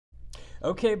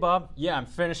Okay, Bob. Yeah, I'm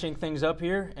finishing things up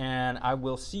here, and I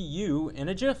will see you in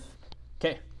a jiff.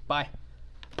 Okay, bye.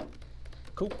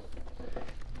 Cool.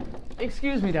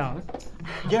 Excuse me, darling.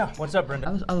 Yeah, what's up,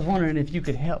 Brenda? I was wondering if you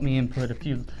could help me input a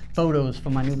few photos for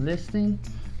my new listing.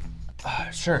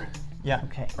 Sure. Yeah.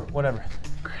 Okay. Whatever.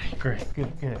 Great.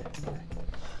 Good.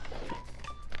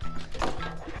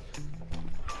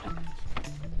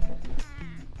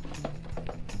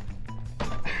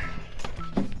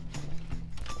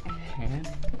 And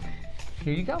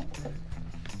here you go.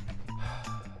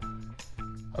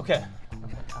 Okay.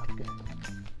 Good.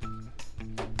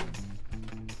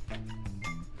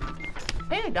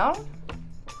 Hey, darling.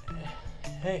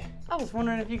 Hey. I was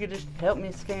wondering if you could just help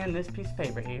me scan this piece of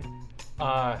paper here.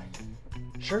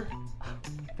 Sure.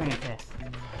 Fantastic.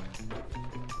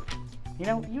 You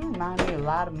know, you remind me a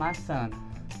lot of my son.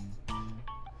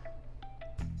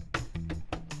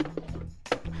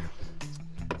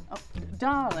 Oh,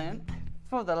 darling,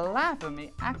 for the life of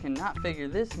me, I cannot figure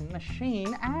this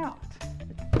machine out.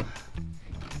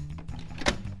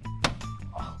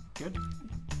 Oh, good.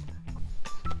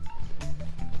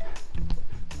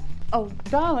 Oh,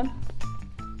 darling.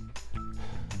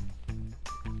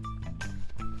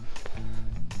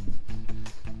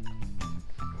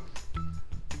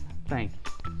 Thank you.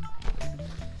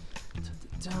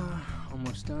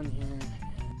 Almost done here.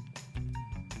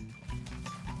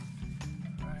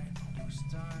 Alright, almost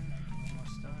done.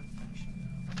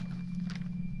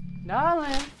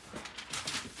 Darling,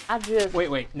 I just...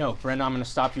 Wait, no, Brenda, I'm gonna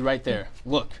stop you right there.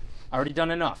 Look, I already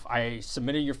done enough. I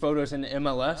submitted your photos into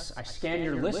MLS. I scanned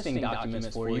your listing documents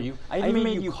for you. I even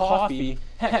made you coffee.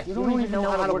 Heck, you don't even know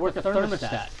how to work a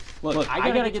thermostat. Look,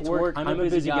 I gotta get to work. I'm a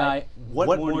busy guy.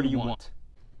 What more do you want?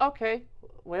 Okay,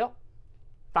 well,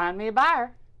 find me a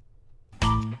buyer.